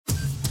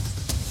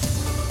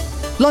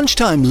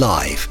Lunchtime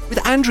Live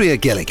with Andrea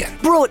Gilligan.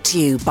 Brought to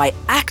you by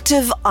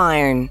Active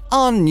Iron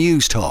On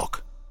News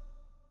Talk.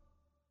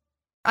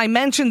 I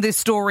mentioned this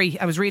story,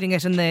 I was reading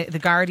it in the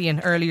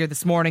Guardian earlier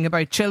this morning,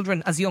 about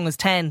children as young as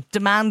 10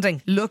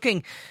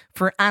 looking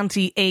for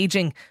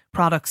anti-ageing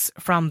products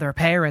from their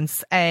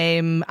parents.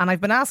 And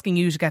I've been asking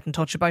you to get in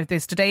touch about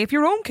this today. If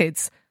your own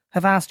kids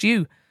have asked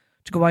you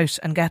to go out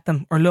and get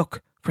them or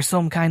look for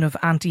some kind of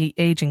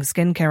anti-ageing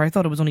skincare, I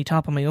thought it was only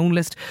top on my own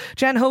list.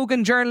 Jen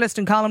Hogan, journalist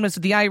and columnist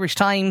of the Irish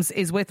Times,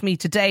 is with me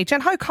today. Jen,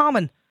 how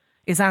common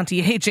is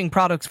anti-ageing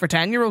products for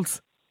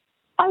 10-year-olds?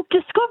 I've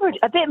discovered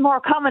a bit more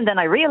common than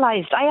I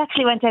realised. I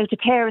actually went out to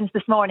parents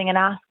this morning and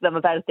asked them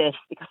about this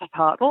because I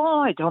thought,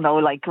 I don't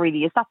know,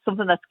 really, is that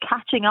something that's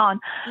catching on?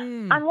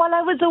 And while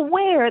I was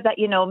aware that,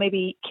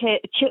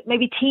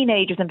 maybe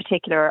teenagers in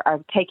particular are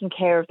taking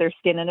care of their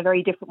skin in a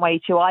very different way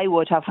to I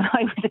would have when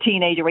I was a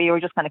teenager, where you were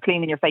just kind of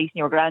cleaning your face and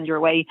you were grand your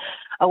way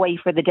away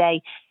for the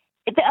day.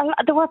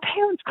 There were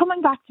parents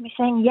coming back to me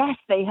saying, yes,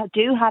 they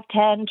do have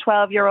 10,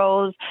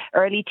 12-year-olds,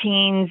 early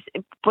teens,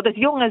 but as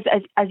young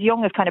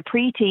as kind of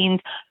pre-teens,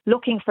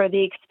 looking for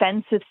the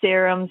expensive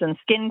serums and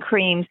skin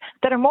creams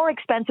that are more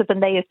expensive than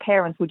they as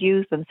parents would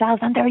use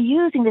themselves. And they're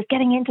using this,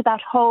 getting into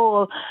that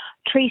whole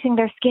treating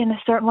their skin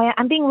a certain way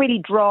and being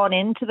really drawn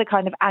into the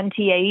kind of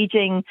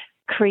anti-aging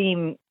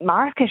cream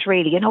market,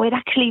 really, it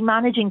actually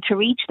managing to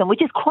reach them,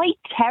 which is quite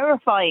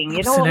terrifying.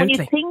 Absolutely. When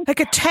you think,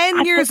 like at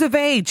 10 years of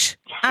age,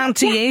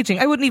 anti-aging,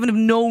 I wouldn't even have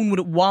known what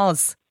it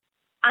was.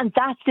 And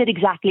that's it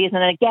exactly, isn't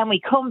it? And again, we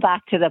come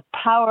back to the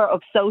power of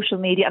social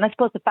media, and I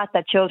suppose the fact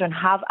that children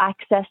have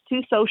access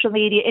to social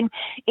media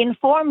in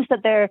forms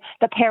that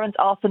the parents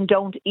often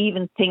don't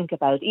even think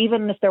about.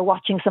 Even if they're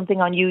watching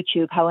something on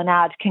YouTube, how an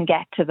ad can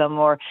get to them,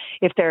 or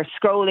if they're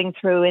scrolling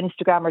through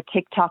Instagram or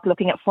TikTok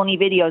looking at funny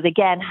videos,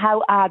 again,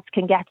 how ads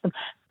can get to them.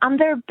 And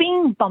they're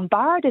being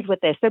bombarded with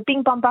this. They're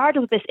being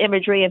bombarded with this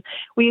imagery. And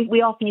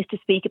we often used to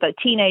speak about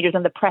teenagers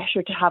and the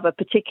pressure to have a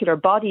particular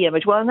body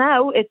image. Well,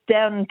 now it's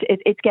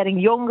getting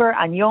younger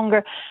and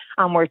younger.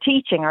 And we're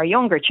teaching our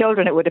younger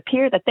children, it would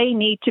appear, that they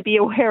need to be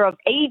aware of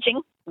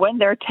aging when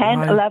they're 10,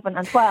 right. 11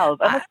 and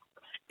 12. And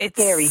it's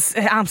scary.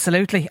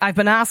 Absolutely. I've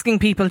been asking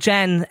people,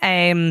 Jen,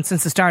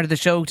 since the start of the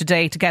show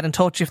today, to get in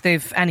touch if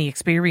they've any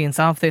experience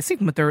of this,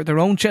 even with their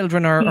own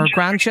children or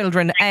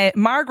grandchildren.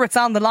 Margaret's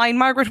on the line.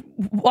 Margaret,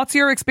 what's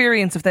your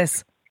experience of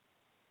this?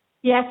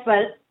 Yes,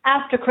 well,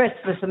 after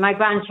Christmas, when my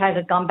grandchild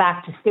had gone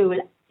back to school,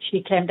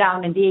 she came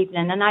down in the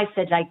evening and I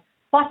said,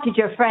 what did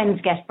your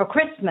friends get for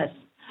Christmas?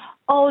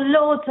 Oh,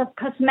 loads of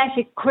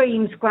cosmetic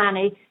creams,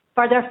 Granny,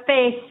 for their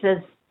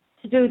faces,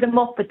 to do them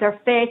up with their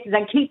faces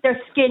and keep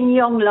their skin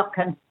young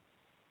looking.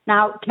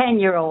 Now,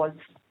 10-year-olds.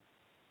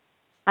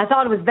 I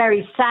thought it was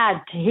very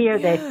sad to hear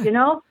this,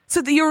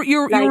 So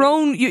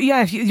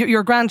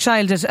your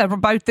grandchild is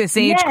about this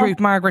age group,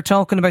 Margaret,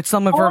 talking about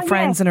some of her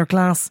friends in her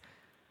class.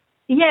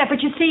 Yeah,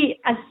 but you see,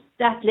 as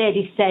that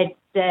lady said,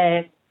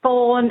 the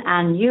phone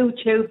and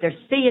YouTube, they're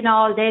seeing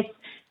all this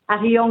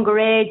at a younger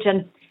age,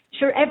 and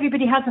sure,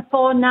 everybody has a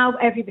phone now.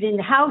 Everybody in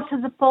the house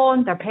has a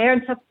phone. Their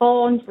parents have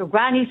phones. Their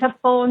grannies have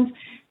phones.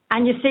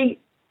 And you see,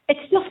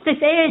 it's just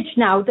this age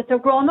now that they're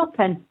grown up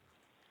in,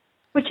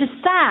 which is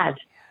sad.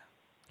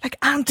 Like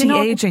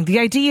anti-aging, the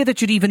idea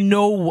that you'd even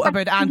know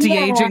about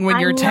anti-aging when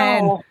you're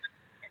 10.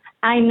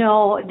 I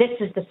know, this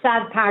is the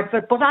sad part,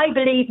 but I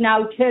believe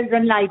now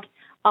children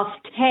of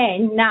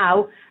 10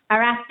 now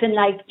are acting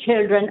like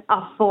children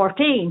of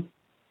 14.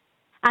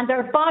 And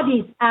their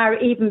bodies are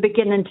even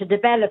beginning to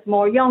develop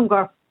more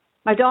younger.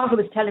 My daughter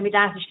was telling me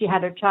that she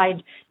had her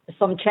child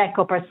some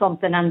checkup or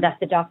something, and that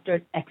the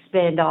doctor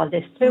explained all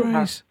this to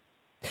her.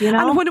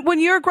 And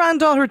when your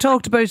granddaughter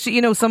talked about,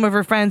 some of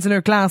her friends in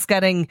her class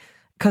getting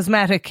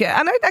cosmetic,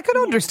 and I could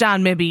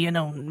understand maybe,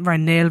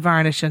 nail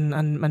varnish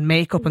and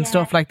makeup and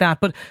stuff like that,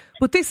 but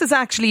this is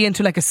actually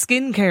into like a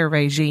skincare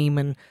regime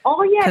and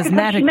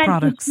cosmetic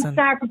products. She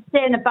started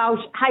saying about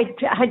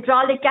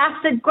hydraulic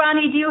acid.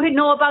 Granny, do you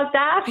know about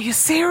that? Are you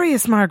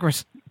serious,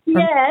 Margaret?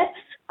 Yeah.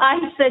 I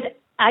said,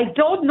 I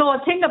don't know a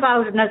thing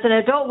about it, and I said,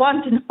 I don't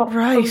want to know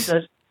about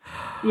it.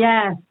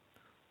 Yeah.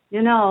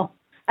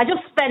 I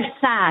just felt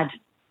sad.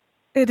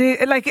 It is,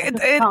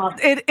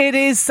 it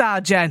is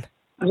sad, Jen.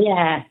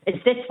 Yeah,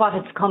 is this what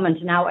it's coming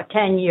to now at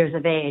 10 years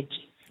of age?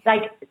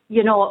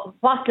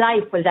 What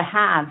life will they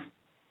have?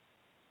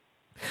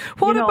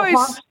 What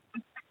about...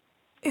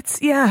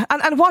 It's, yeah,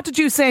 and what did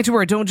you say to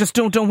her?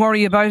 Don't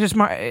worry about it,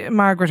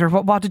 Margaret, or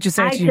what did you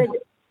say to you?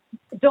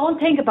 Don't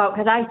think about it,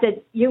 because I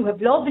said, you have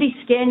lovely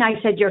skin.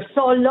 I said, you're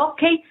so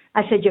lucky.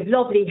 I said, you have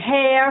lovely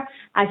hair.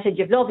 I said,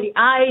 you have lovely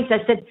eyes.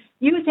 I said,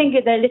 you think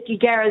of the little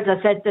girls, I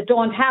said, that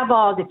don't have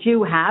all that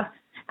you have.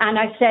 And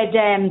I said,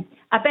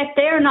 I bet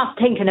they're not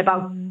thinking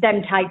about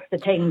them types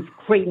of things,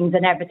 creams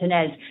and everything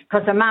else,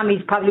 because their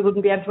mammies probably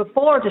wouldn't be able to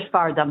afford it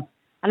for them.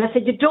 And I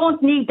said, you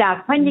don't need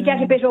that. When you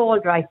get a bit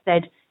older, I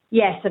said,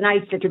 yes, a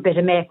nice little bit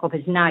of makeup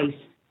is nice.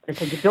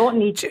 So you don't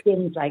need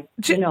skins like,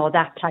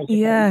 that type of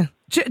thing.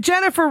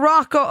 Jennifer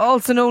Rock,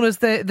 also known as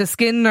the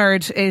skin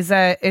nerd,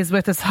 is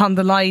with us on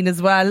the line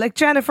as well. Like,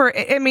 Jennifer,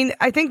 I mean,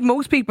 I think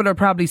most people are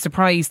probably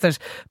surprised that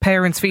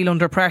parents feel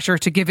under pressure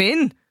to give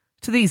in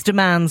to these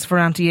demands for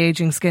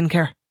anti-aging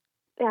skincare.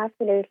 Yeah,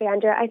 absolutely,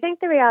 Andrea. I think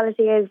the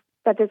reality is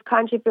that there's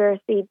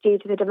controversy due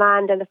to the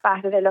demand and the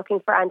fact that they're looking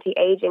for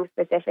anti-aging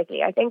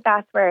specifically. I think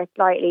that's where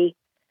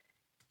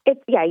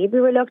you'd be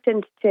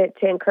reluctant to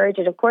encourage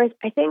it. Of course,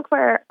 I think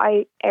where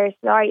I are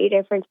slightly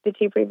different to the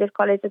two previous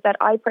callers is that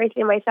I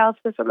personally myself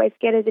suffered my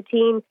skin as a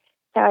teen,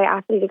 so I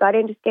absolutely got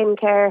into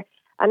skincare,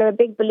 and I'm a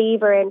big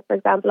believer in, for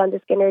example, on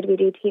the Skin Nerd we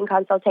do teen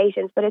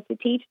consultations, but it's to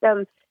teach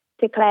them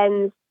to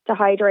cleanse, to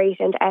hydrate,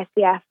 and to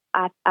SPF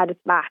at its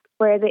max.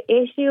 Where the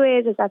issue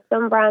is that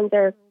some brands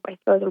are, I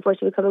suppose,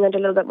 unfortunately coming under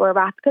a little bit more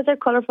wrath because they're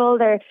colourful.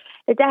 They're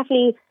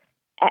definitely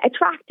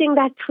attracting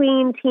that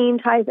tween teen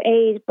type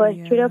age, but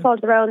through no fault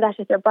of their own, that's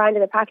just their brand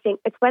and their packaging.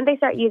 It's when they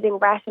start using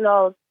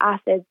retinols,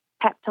 acids,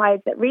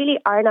 peptides that really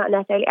are not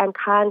necessarily and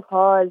can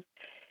cause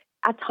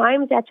at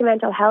times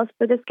detrimental health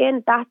for the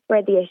skin. That's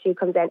where the issue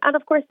comes in. And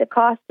of course the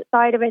cost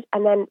side of it.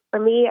 And then for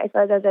me, I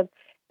suppose as a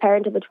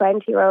parent of a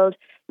 20-year-old,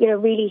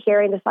 really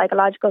hearing the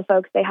psychological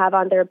focus they have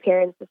on their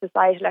appearance, the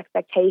societal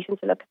expectation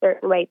to look a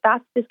certain way,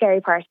 that's the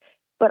scary part.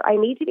 But I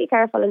need to be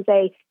careful and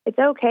say it's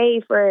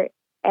okay for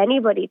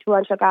anybody to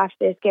want to look after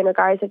their skin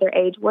regardless of their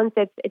age. Once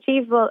it's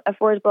achievable,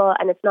 affordable,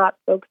 and it's not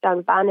focused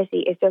on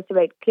vanity, it's just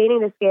about cleaning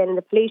the skin and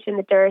the pollution,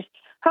 the dirt,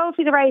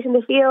 hopefully they're out in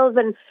the fields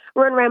and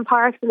run around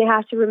parks and they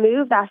have to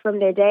remove that from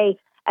their day.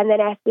 And then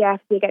SPF,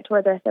 you get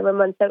towards their summer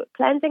months. So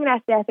cleansing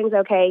and SPFing is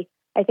okay.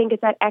 I think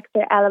it's that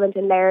extra element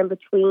and layer in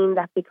between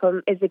that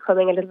is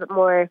becoming a little bit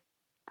more,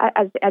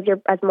 as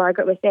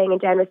Margaret was saying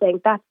and Jen was saying,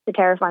 that's the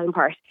terrifying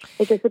part.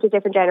 It's just such a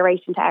different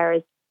generation to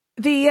ours.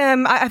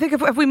 I think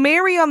if we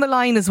Mary on the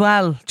line as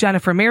well,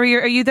 Jennifer. Mary,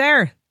 are you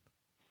there?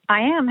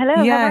 I am. Hello,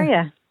 How are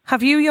you?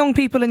 Have you young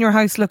people in your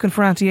house looking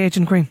for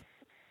anti-aging cream?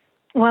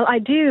 Well, I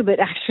do, but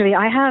actually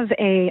I have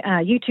a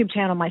YouTube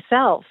channel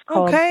myself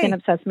called Skin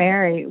Obsessed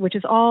Mary, which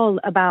is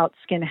all about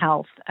skin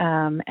health.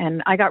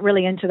 And I got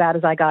really into that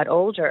as I got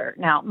older.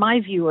 Now, my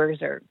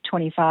viewers are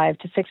 25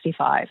 to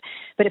 65,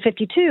 but at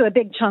 52, a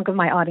big chunk of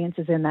my audience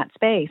is in that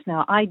space.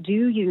 Now, I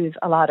do use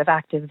a lot of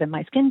actives in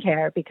my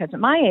skincare because at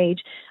my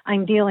age,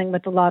 I'm dealing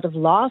with a lot of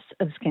loss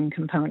of skin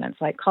components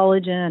like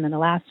collagen and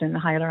elastin and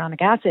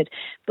hyaluronic acid.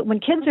 But when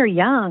kids are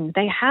young,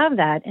 they have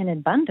that in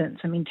abundance.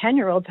 I mean,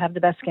 10-year-olds have the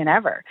best skin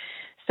ever.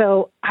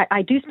 So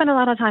I do spend a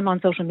lot of time on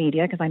social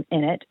media because I'm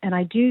in it, and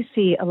I do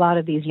see a lot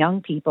of these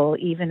young people,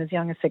 even as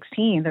young as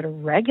 16, that are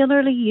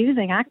regularly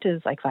using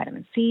actives like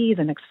vitamin C's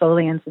and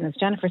exfoliants, and as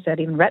Jennifer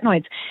said, even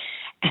retinoids,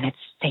 and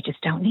they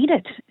just don't need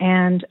it.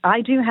 And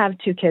I do have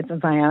 2 kids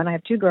of my own. I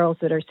have 2 girls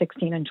that are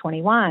 16 and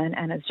 21,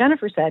 and as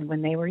Jennifer said,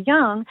 when they were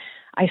young,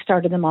 I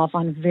started them off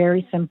on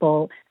very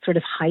simple sort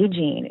of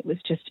hygiene. It was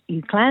just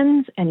you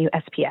cleanse and you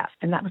SPF,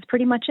 and that was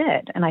pretty much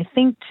it. And I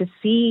think to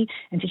see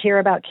and to hear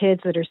about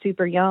kids that are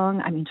super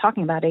young, I mean,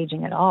 talking about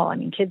aging at all, I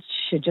mean, kids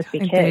should just be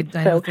kids.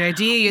 So the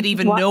idea you'd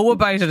even know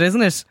about it,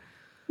 isn't it?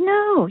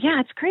 No,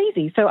 yeah, it's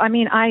crazy. So, I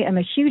mean, I am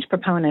a huge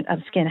proponent of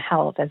skin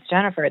health, as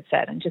Jennifer had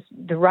said, and just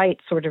the right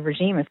sort of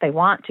regime. If they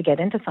want to get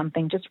into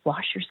something, just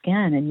wash your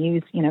skin and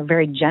use,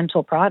 very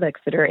gentle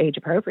products that are age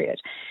appropriate.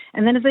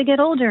 And then as they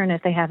get older and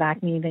if they have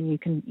acne, then you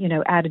can,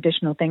 add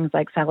additional things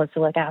like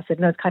salicylic acid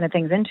and those kind of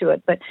things into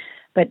it. But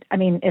I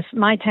mean, if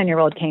my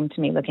 10-year-old came to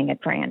me looking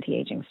for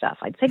anti-aging stuff,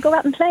 I'd say go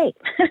out and play.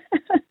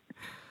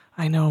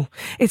 I know.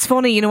 It's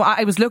funny,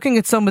 I was looking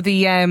at some of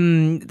the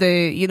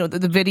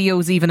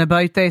videos even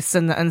about this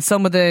and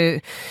some of the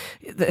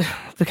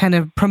kind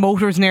of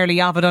promoters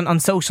nearly of it on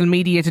social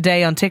media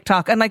today on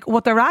TikTok. And like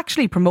what they're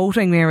actually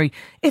promoting, Mary,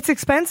 it's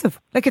expensive.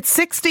 Like it's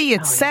 60,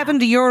 it's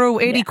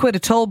 €70, 80 quid a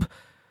tub.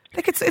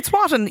 Like it's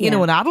what an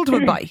adult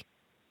would buy.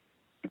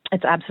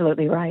 It's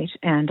absolutely right.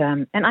 And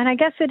I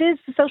guess it is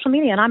social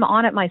media, and I'm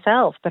on it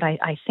myself, but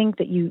I think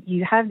that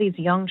you have these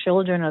young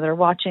children or they're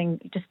watching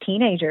just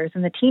teenagers,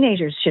 and the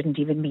teenagers shouldn't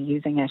even be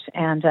using it.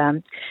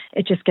 And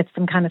it just gets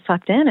them kind of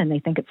sucked in and they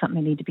think it's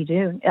something they need to be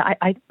doing.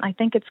 I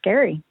think it's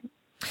scary.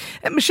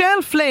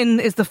 Michelle Flynn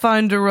is the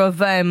founder of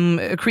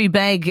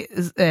Creebeg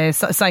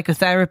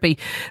Psychotherapy.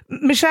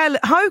 Michelle,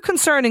 how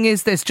concerning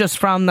is this just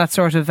from that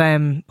sort of,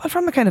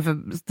 from a kind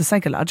of the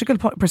psychological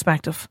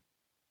perspective?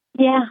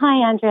 Yeah,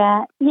 hi,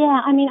 Andrea.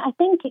 Yeah, I mean, I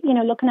think,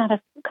 looking at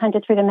it kind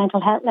of through the mental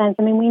health lens,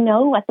 I mean, we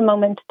know at the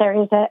moment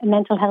there is a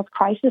mental health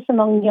crisis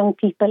among young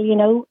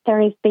people.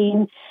 There has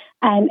been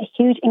a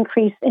huge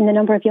increase in the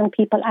number of young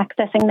people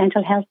accessing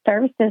mental health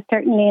services,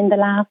 certainly in the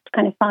last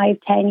kind of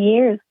 5-10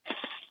 years.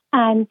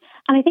 And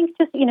I think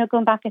just,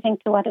 going back, I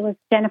think to what it was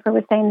Jennifer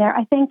was saying there,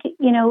 I think,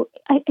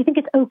 I think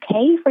it's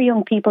okay for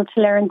young people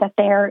to learn that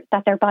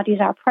their bodies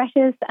are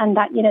precious and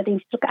that, they need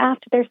to look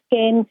after their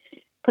skin,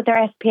 put their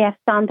SPFs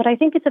on. But I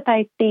think it's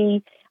about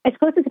the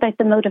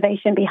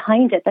motivation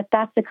behind it,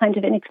 that's a kind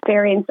of an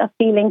experience of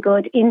feeling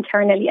good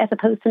internally as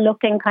opposed to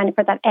looking kind of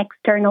for that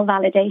external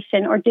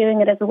validation or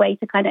doing it as a way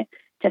to kind of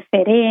to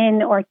fit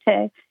in or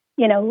to,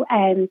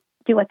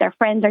 do what their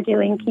friends are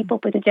doing, keep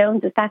up with the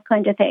Joneses, that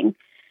kind of thing.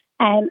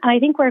 And I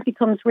think where it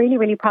becomes really,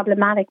 really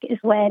problematic is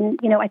when,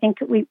 I think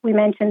we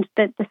mentioned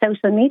the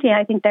social media.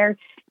 I think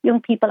young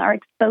people are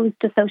exposed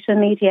to social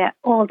media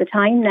all the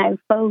time now,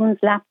 phones,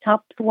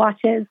 laptops,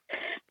 watches.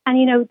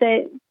 And,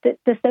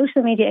 the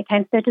social media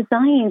accounts, they're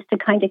designed to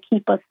kind of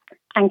keep us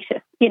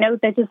anxious.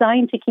 They're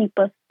designed to keep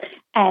us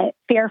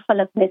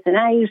fearful of missing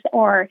out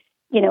or,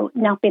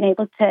 not being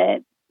able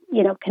to,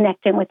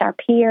 connect in with our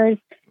peers.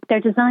 They're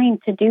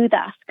designed to do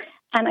that.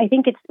 And I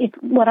think it's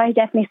what I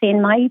definitely see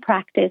in my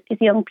practice is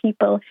young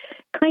people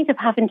kind of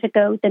having to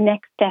go the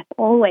next step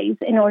always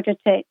in order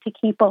to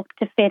keep up,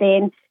 to fit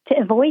in, to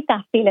avoid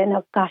that feeling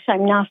of, gosh,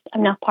 I'm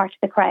not part of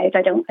the crowd.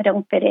 I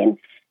don't fit in.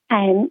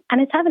 And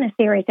it's having a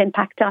serious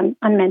impact on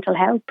mental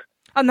health.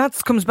 And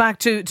that comes back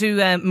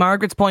to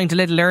Margaret's point a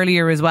little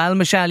earlier as well,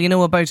 Michelle,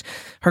 about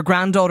her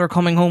granddaughter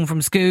coming home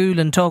from school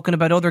and talking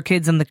about other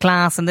kids in the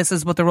class, and this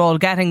is what they're all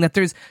getting, that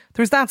there's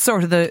that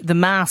sort of the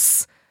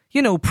mass,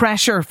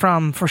 pressure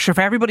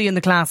for everybody in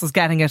the class is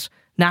getting it.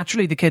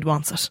 Naturally, the kid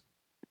wants it.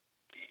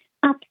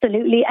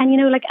 Absolutely.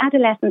 And, like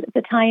adolescence at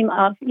the time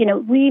of,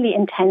 really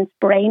intense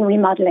brain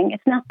remodeling,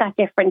 it's not that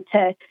different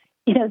to,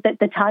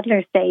 the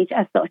toddler stage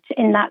as such,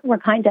 in that we're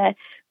kind of,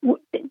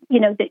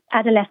 the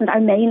adolescents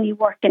are mainly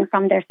working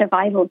from their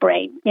survival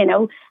brain,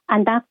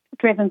 and that's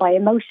driven by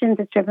emotions,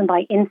 it's driven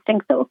by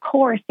instinct. So, of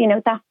course,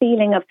 that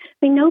feeling of,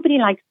 nobody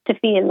likes to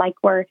feel like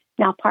we're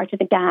not part of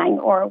the gang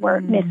or we're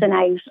missing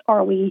out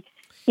or we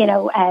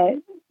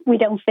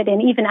don't fit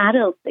in. Even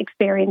adults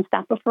experience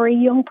that. But for a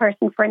young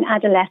person, for an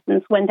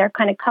adolescent, when they're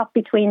kind of caught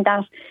between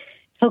that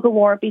tug of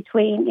war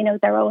between,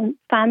 their own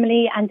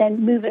family and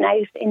then moving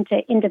out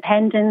into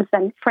independence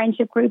and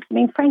friendship groups.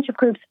 Friendship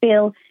groups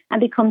feel and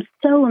become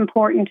so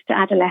important to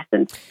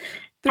adolescents.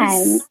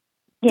 An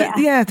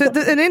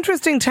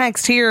interesting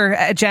text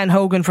here, Jen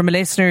Hogan, from a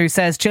listener who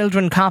says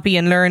children copy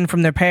and learn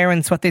from their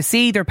parents what they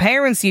see their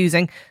parents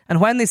using,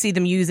 and when they see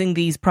them using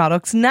these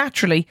products,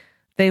 naturally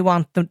they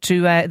want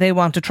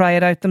to try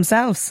it out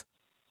themselves.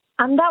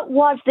 And that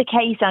was the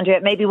case,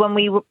 Andrea. Maybe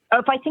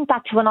if I think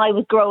back to when I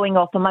was growing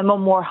up and my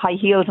mum wore high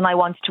heels and I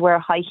wanted to wear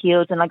high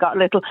heels and I got a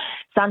little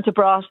Santa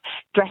brought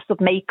dress-up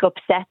makeup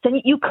sets,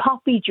 and you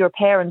copied your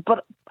parents.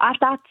 But at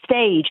that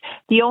stage,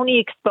 the only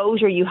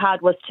exposure you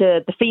had was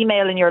to the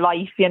female in your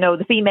life,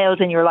 the females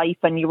in your life,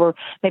 and you were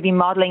maybe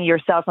modelling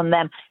yourself on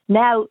them.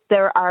 Now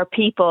there are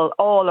people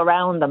all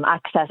around them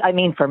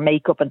for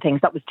makeup and things.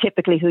 That was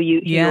typically who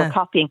you were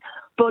copying.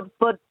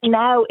 But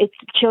now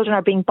children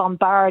are being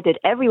bombarded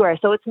everywhere.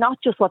 So it's not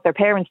just what their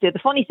parents do. The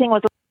funny thing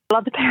was a lot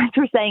of the parents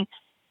were saying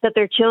that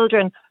their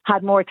children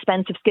had more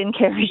expensive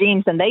skincare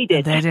regimes than they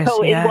did.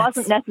 So it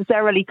wasn't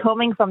necessarily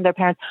coming from their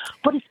parents,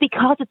 but it's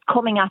because it's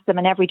coming at them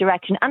in every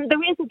direction. And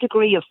there is a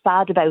degree of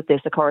fad about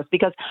this, of course,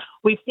 because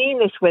we've seen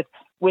this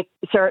with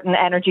certain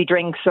energy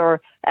drinks or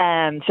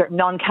certain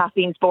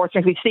non-caffeine sports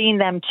drinks. We've seen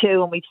them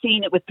too, and we've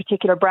seen it with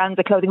particular brands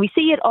of clothing. We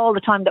see it all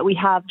the time that we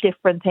have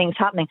different things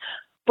happening.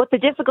 But the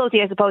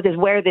difficulty, I suppose, is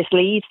where this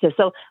leads to.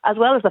 So as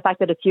well as the fact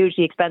that it's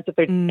hugely expensive,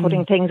 they're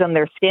putting things on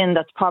their skin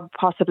that's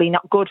possibly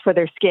not good for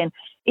their skin.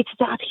 It's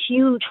that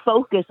huge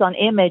focus on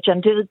image.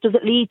 And does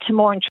it lead to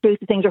more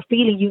intrusive things or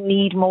feeling you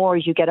need more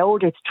as you get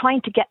older? It's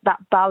trying to get that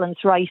balance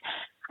right.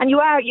 And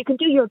you can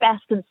do your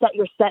best and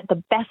set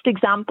the best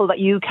example that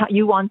you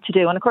want to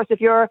do. And of course,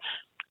 if you're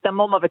the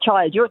mum of a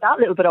child, you're that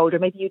little bit older,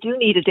 maybe you do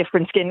need a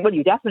different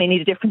you definitely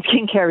need a different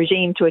skincare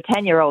regime to a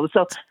 10-year-old.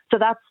 So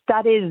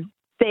that is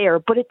there,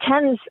 but it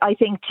tends, I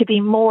think, to be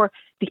more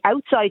the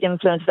outside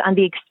influences and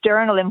the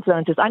external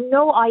influences. I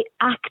know I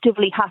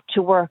actively had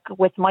to work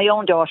with my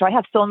own daughter. I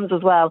have sons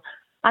as well,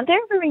 and they're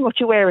very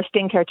much aware of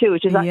skincare too,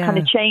 which is that kind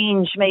of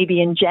change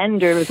maybe in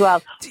gender as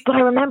well. But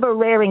I remember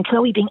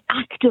Chloe being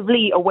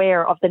actively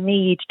aware of the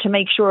need to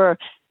make sure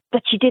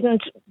that she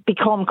didn't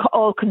become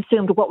all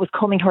consumed with what was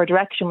coming her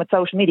direction with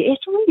social media.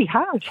 It's really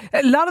hard.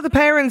 A lot of the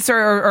parents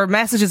or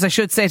messages, I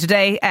should say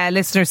today,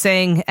 listeners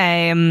saying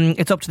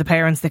it's up to the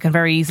parents. They can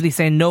very easily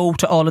say no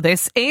to all of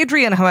this.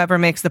 Adrian, however,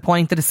 makes the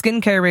point that a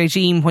skincare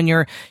regime when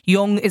you're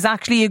young is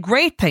actually a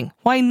great thing.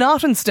 Why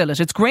not instill it?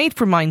 It's great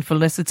for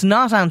mindfulness. It's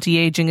not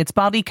anti-aging. It's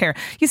body care.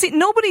 You see,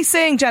 nobody's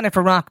saying,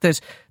 Jennifer Rock,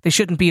 that they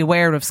shouldn't be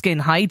aware of skin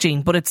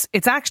hygiene, but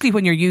it's actually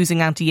when you're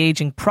using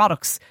anti-aging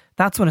products,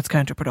 that's when it's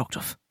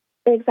counterproductive.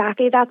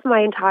 Exactly. That's my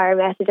entire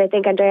message. I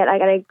think, Andrea,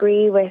 I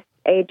agree with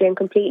Adrian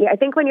completely. I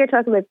think when you're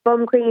talking about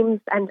bum creams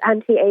and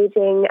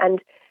anti-aging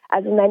and,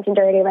 as we mentioned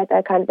earlier, about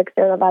that kind of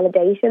external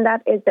validation,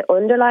 that is the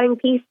underlying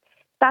piece.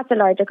 That's a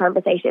larger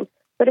conversation.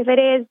 But if it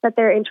is that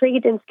they're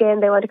intrigued in skin,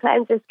 they want to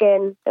cleanse their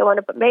skin, they want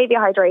to put maybe a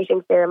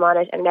hydrating serum on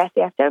it and an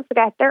SPF, don't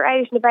forget, they're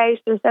out and about,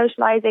 they're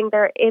socialising,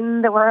 they're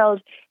in the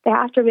world. They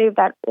have to remove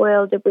that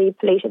oil, debris,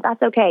 pollution.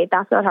 That's okay.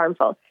 That's not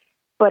harmful.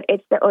 But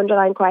it's the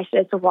underlying question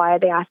as to why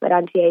they ask about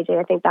anti-aging.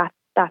 I think that's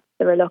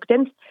the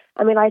reluctance.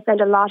 I spend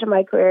a lot of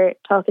my career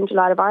talking to a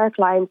lot of our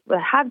clients who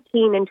have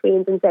teen and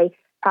tweens and say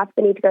perhaps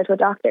they need to go to a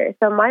doctor.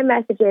 So my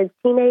message is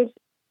teenagers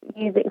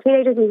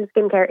using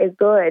skincare is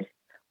good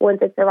once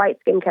it's the right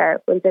skincare,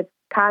 once it's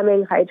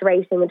calming,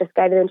 hydrating, and just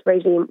getting into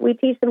regime. We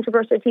teach them to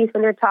brush their teeth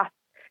when they're tots.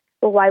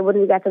 But why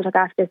wouldn't we get them to look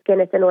after their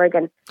skin? It's an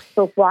organ.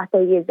 So what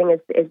they're using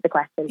is the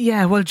question.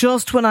 Yeah, well,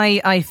 just when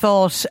I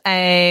thought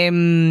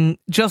that,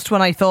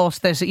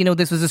 you know,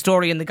 this was a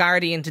story in The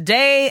Guardian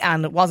today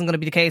and it wasn't going to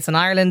be the case in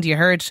Ireland, you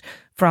heard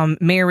from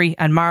Mary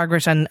and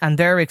Margaret and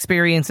their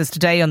experiences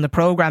today on the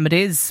programme. It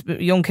is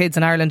young kids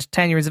in Ireland,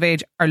 10 years of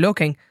age, are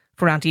looking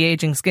for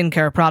anti-aging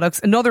skincare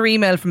products. Another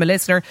email from a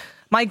listener.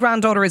 My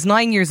granddaughter is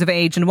 9 years of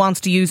age and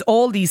wants to use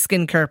all these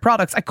skincare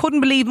products. I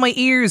couldn't believe my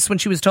ears when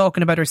she was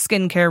talking about her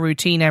skincare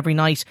routine every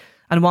night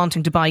and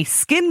wanting to buy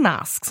skin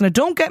masks. Now,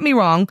 don't get me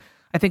wrong,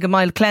 I think a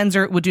mild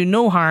cleanser would do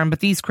no harm, but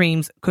these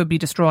creams could be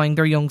destroying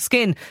their young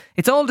skin.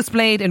 It's all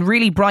displayed in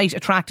really bright,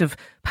 attractive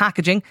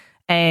packaging.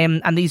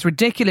 And these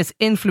ridiculous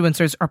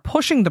influencers are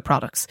pushing the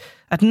products.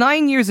 At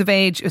 9 years of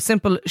age, a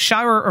simple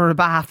shower or a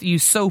bath,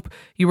 use soap.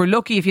 You were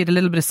lucky if you had a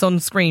little bit of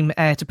sunscreen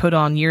to put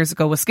on years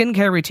ago. A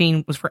skincare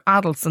routine was for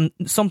adults and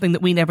something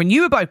that we never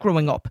knew about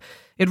growing up.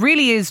 It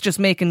really is just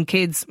making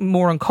kids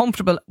more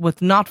uncomfortable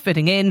with not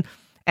fitting in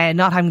and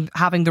not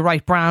having the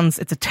right brands.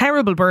 It's a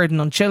terrible burden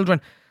on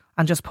children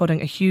and just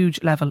putting a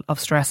huge level of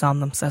stress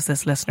on them, says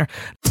this listener.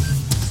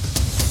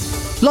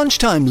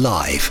 Lunchtime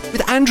Live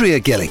with Andrea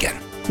Gilligan.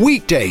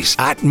 Weekdays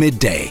at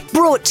midday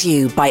Brought to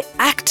you by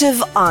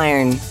Active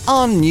Iron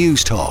on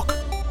News Talk.